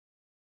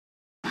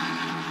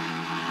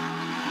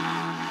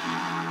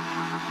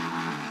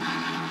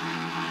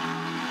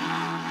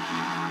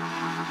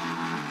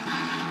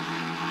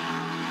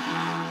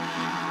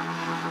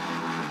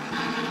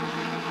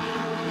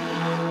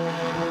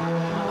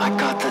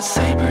got that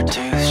saber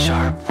tooth,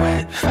 sharp,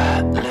 wet,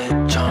 fat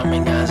lid,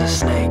 charming as a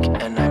snake,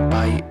 and I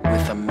bite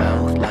with a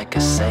mouth like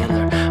a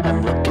sailor.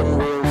 I'm looking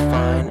real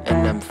fine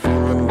and I'm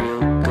feeling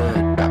real good.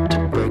 About to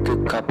break a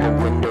couple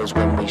windows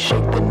when we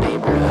shake the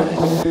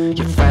neighborhood.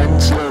 Your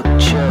friends look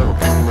chill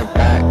in the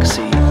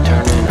backseat,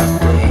 turning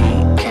up the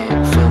heat.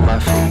 Can't feel my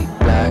feet,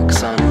 black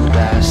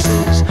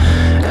sunglasses,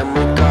 and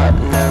we got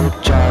no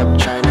job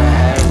trying to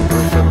hang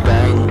with a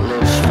bang.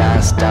 Live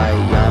fast, die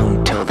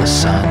young till the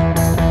sun.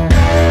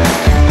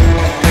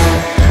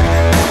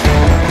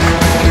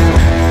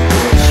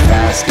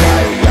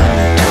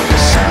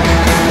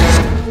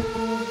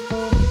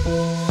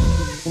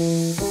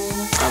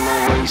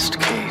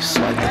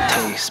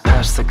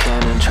 Pass the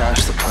cannon,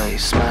 trash the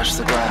place, smash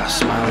the glass,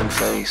 smiling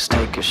face,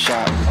 take a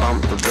shot,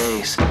 bump the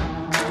bass.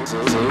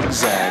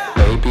 Zigzag,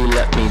 baby,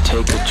 let me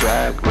take a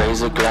drag,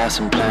 raise a glass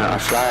and plant our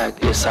flag.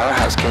 It's our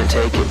house, can't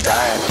take it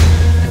back.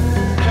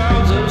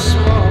 Clouds of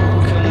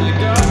smoke and we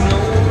got no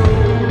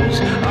rules.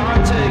 I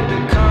take the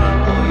car,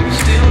 you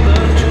steal the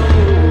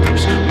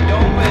jewels. We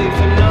don't pay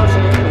for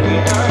nothing, we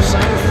have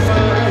some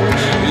fun.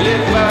 We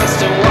live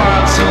fast and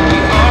wild, so we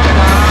are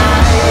high.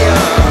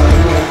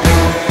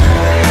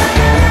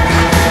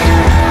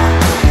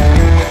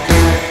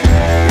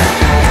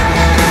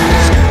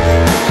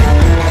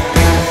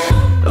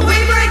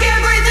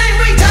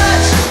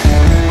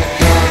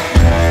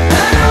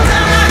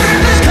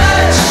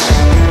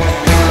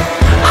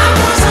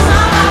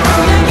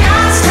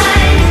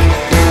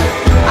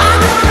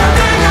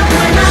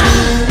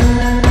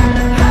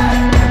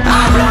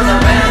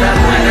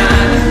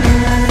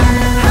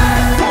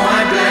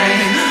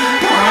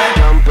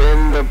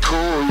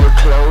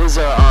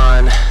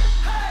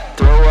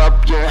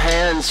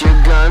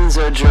 Your guns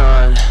are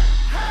drawn.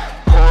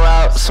 Pour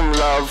out some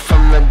love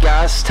from the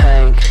gas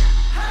tank.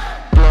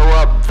 Blow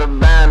up the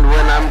band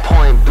when I'm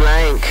point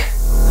blank.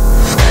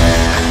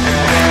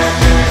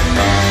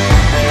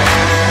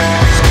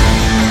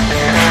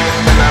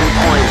 When I'm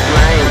point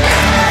blank.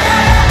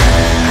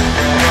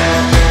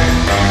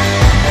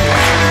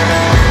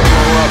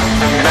 Blow up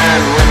the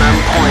band when I'm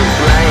point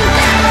blank.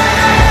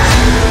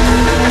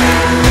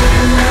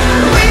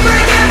 We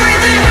break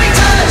everything we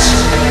touch.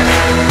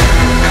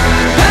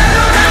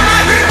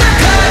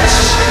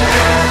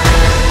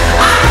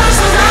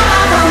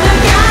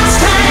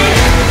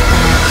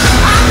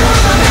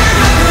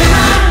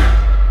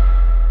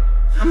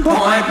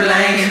 Point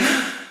blank.